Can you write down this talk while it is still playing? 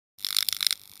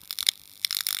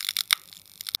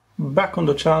back on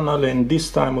the channel, and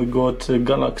this time we got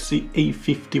Galaxy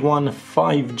A51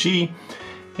 5G,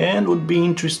 and would be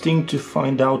interesting to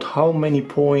find out how many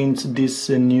points this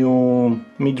new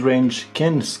mid-range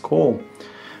can score.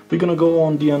 We're gonna go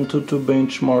on the Antutu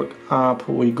benchmark app,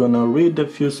 we're gonna read a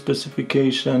few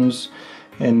specifications,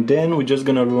 and then we're just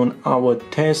gonna run our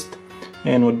test,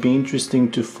 and would be interesting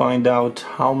to find out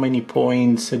how many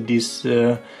points this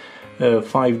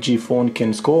 5G phone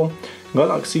can score.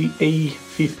 Galaxy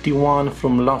A51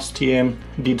 from last year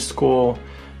did score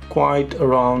quite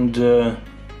around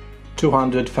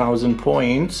 200,000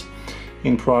 points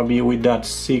in probably with that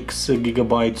 6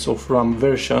 GB of RAM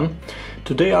version.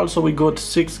 Today also we got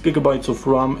 6 GB of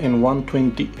RAM and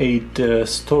 128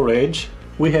 storage.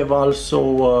 We have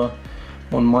also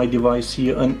on my device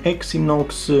here an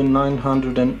Exynos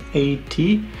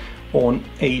 980 on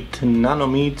 8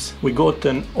 nanometers. We got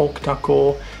an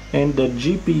octa-core, and the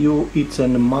GPU it's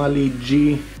an Mali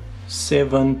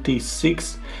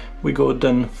G76. We got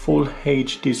an full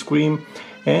HD screen,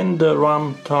 and the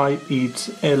RAM type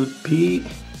is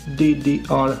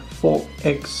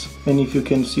LPDDR4X, and if you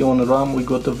can see on RAM we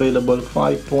got available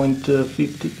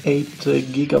 5.58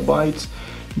 gigabytes.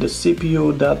 The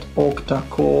CPU, that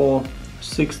octa-core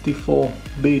 64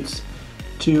 bits,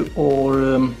 2 or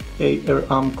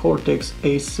ARM Cortex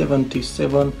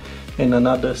A77 and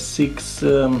another 6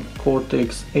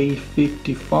 Cortex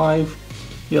A55.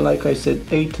 Yeah, like I said,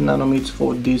 8 nanometers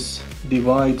for this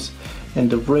device, and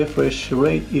the refresh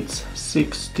rate it's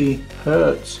 60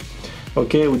 Hz.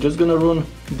 Okay, we're just gonna run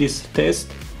this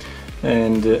test,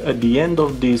 and at the end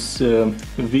of this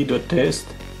video test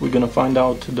we're gonna find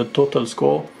out the total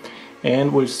score,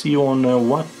 and we'll see on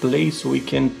what place we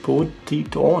can put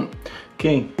it on.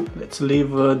 Okay, let's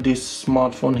leave this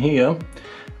smartphone here.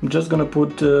 I'm just gonna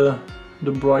put the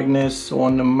brightness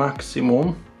on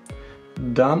maximum.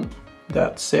 Done.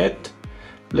 That's it.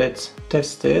 Let's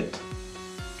test it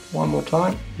one more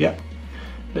time. Yeah,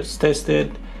 let's test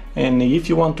it, and if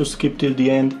you want to skip till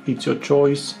the end, it's your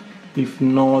choice. If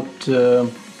not,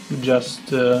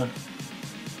 just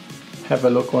have a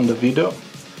look on the video,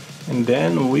 and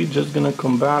then we're just gonna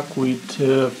come back with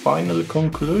final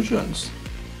conclusions.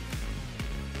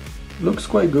 Looks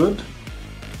quite good,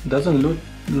 doesn't look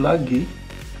laggy,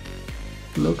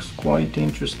 looks quite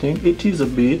interesting. It is a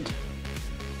bit,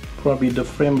 probably the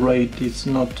frame rate is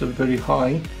not very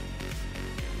high,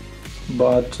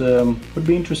 but would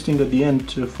be interesting at the end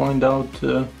to find out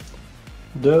the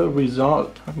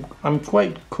result. I'm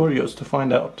quite curious to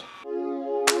find out.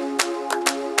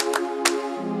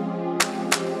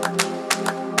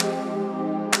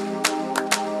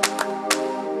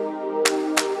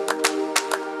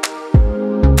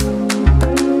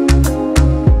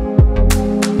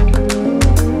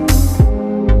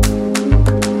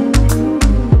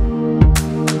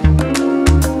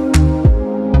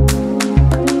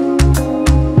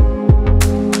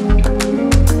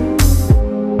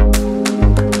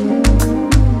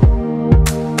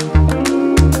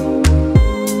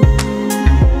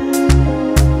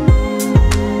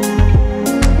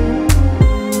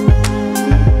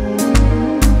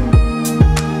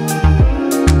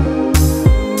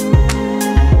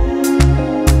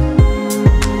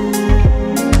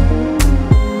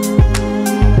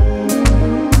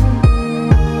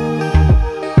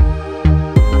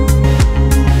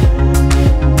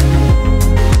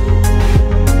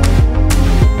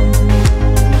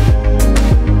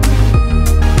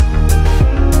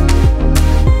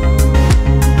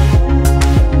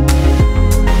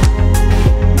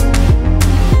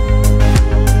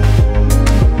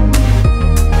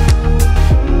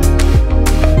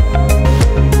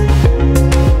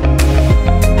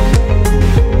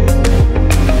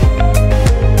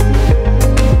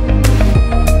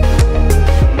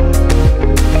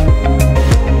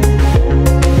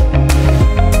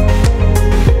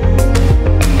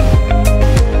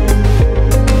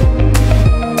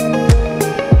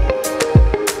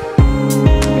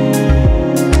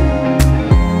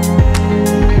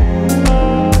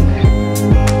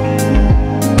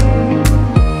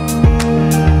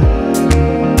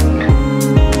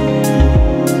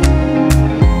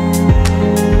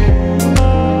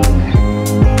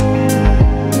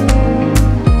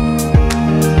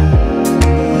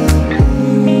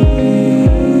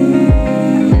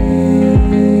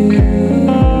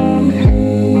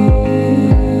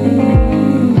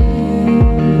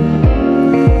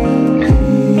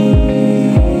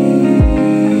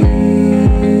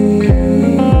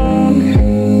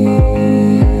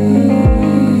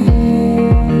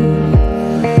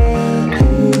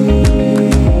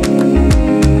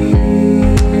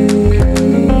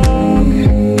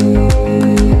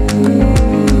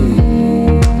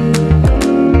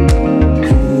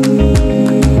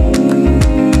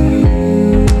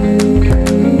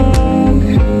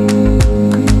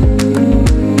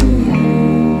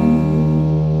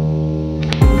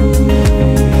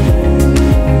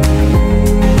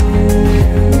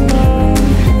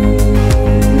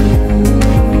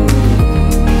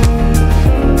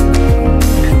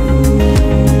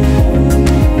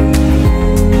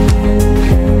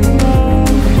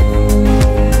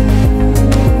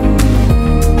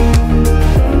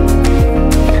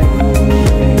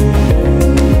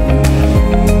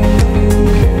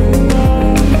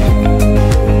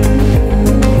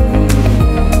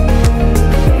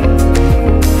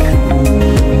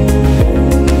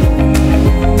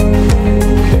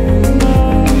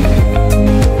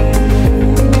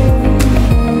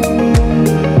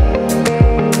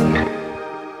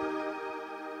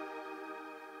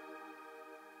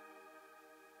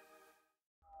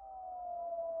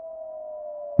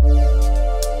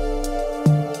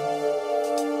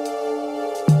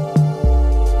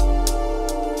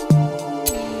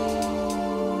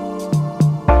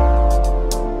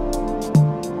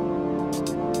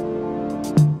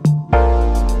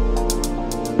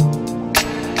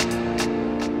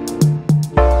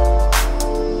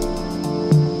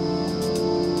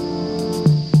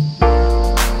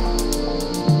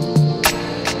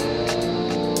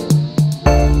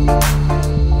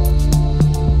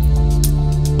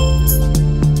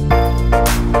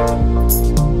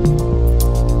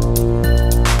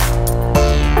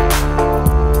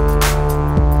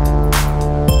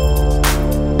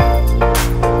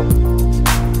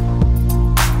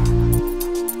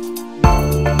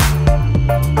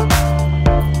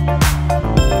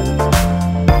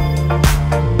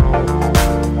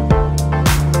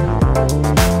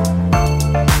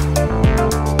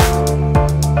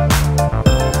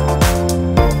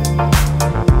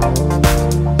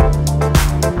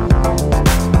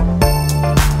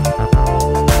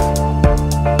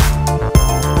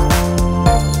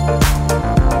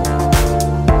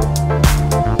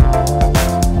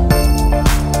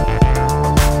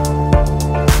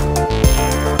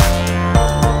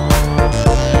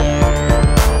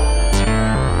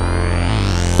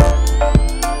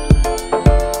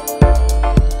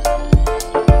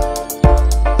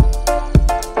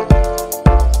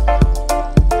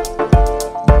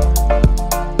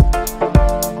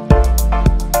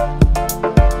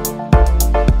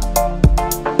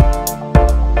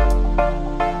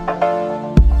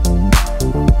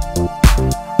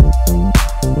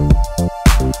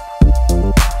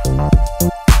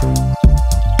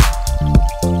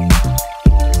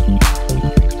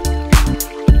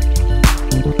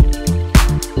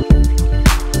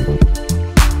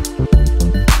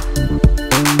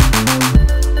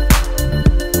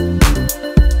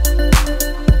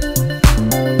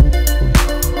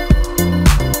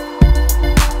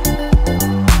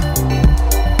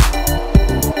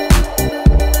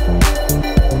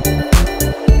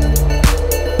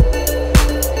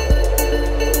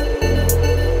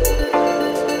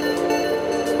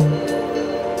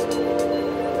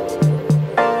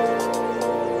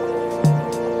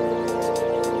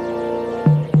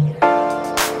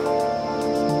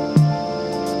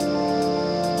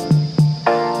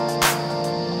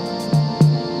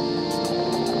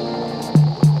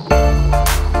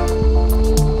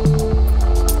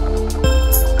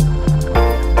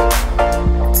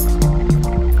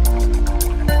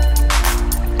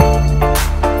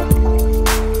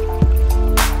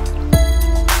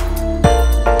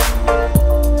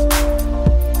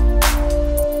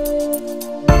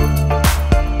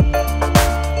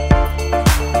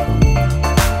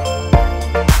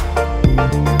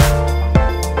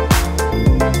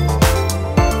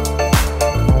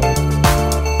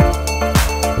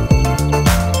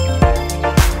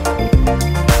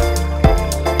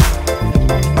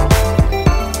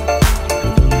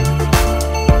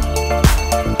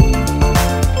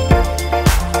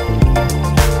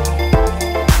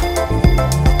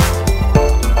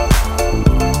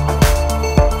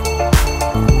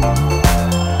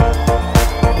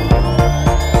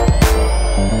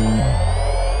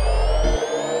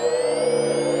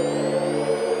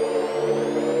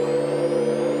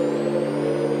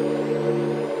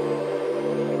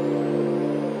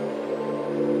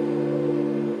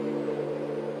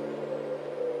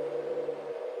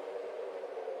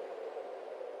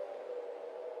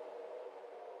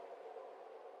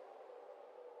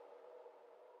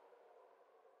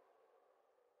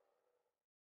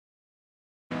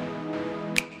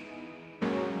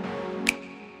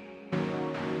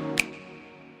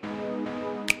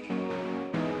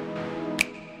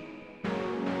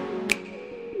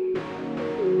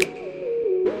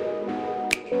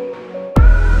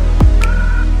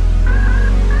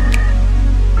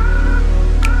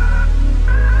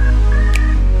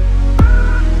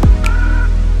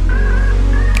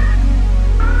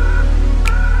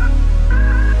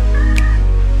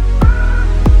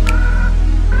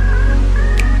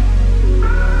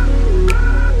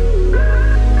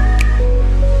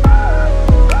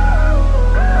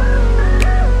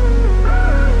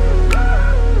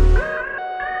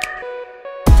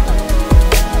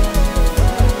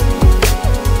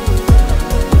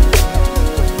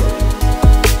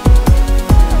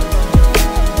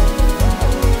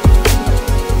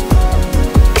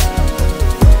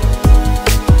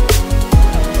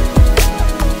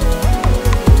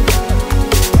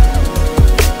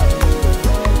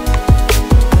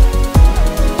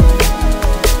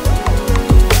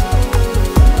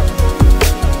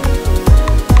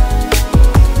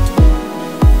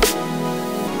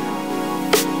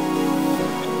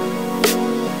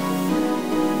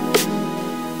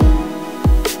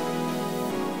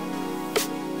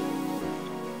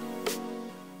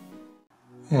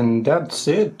 And that's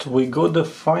it, we got the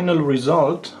final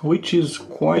result, which is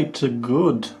quite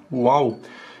good. Wow,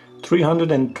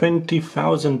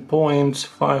 320,000 points,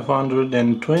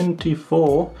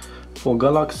 524 for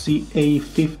Galaxy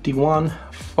A51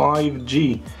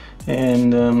 5G.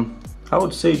 And I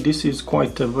would say this is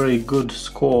quite a very good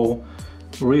score,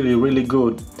 really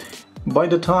good. By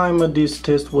the time this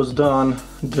test was done,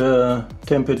 the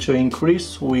temperature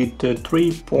increased with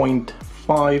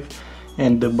 3.5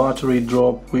 and the battery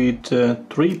dropped with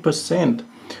 3%.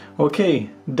 Okay,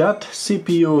 that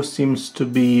CPU seems to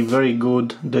be very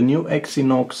good. The new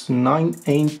Exynos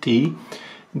 980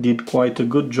 did quite a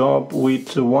good job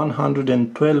with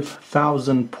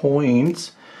 112,000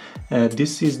 points.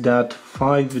 This is that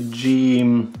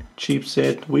 5G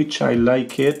chipset, which I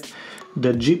like it.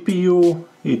 The GPU,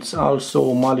 it's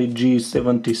also Mali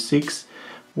G76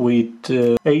 with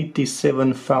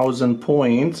 87,000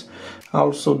 points.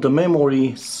 Also the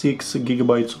memory, 6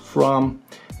 GB of RAM,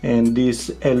 and this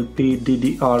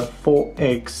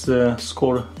LPDDR4X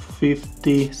score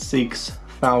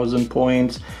 56,000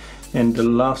 points. And the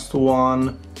last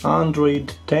one,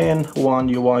 Android 10 One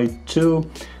UI 2,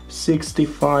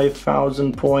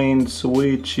 65,000 points,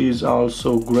 which is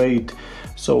also great.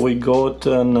 So we got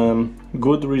a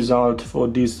good result for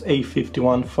this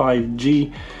A51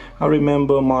 5G. I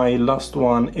remember my last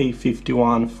one,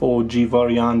 A51 4G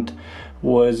variant,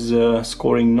 was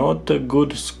scoring not a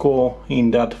good score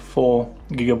in that 4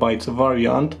 GB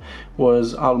variant,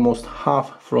 was almost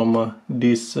half from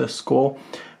this score.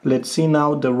 Let's see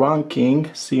now the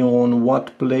ranking, see on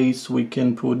what place we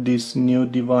can put this new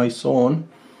device on.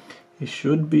 It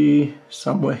should be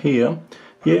somewhere here.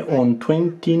 Yeah, on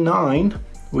 29,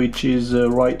 which is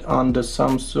right under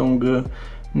Samsung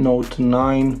Note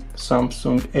 9,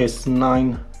 Samsung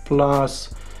S9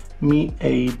 Plus, Mi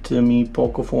 8, Mi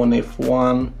Pocophone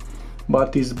F1,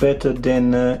 but is better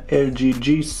than LG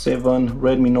G7,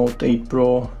 Redmi Note 8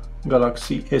 Pro,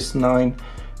 Galaxy S9,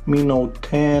 Mi Note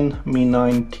 10, Mi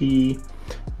 9T,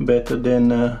 better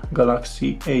than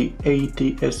Galaxy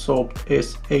A80, Asopt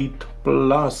S8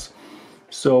 Plus.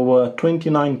 So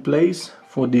 29 place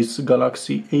for this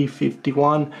Galaxy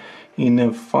A51 in a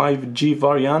 5G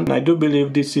variant. I do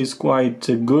believe this is quite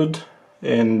good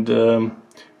and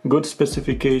good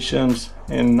specifications.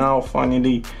 And now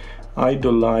finally I do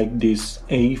like this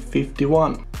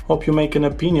A51. Hope you make an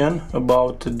opinion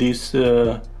about this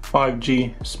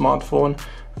 5G smartphone,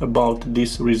 about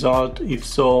this result. If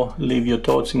so, leave your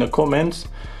thoughts in the comments,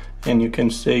 and you can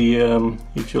say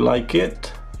if you like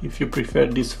it, if you prefer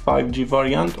this 5G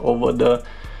variant over the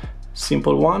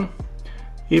simple one.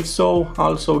 If so,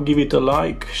 also give it a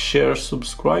like, share,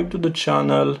 subscribe to the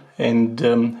channel, and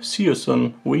see you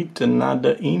soon with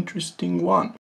another interesting one.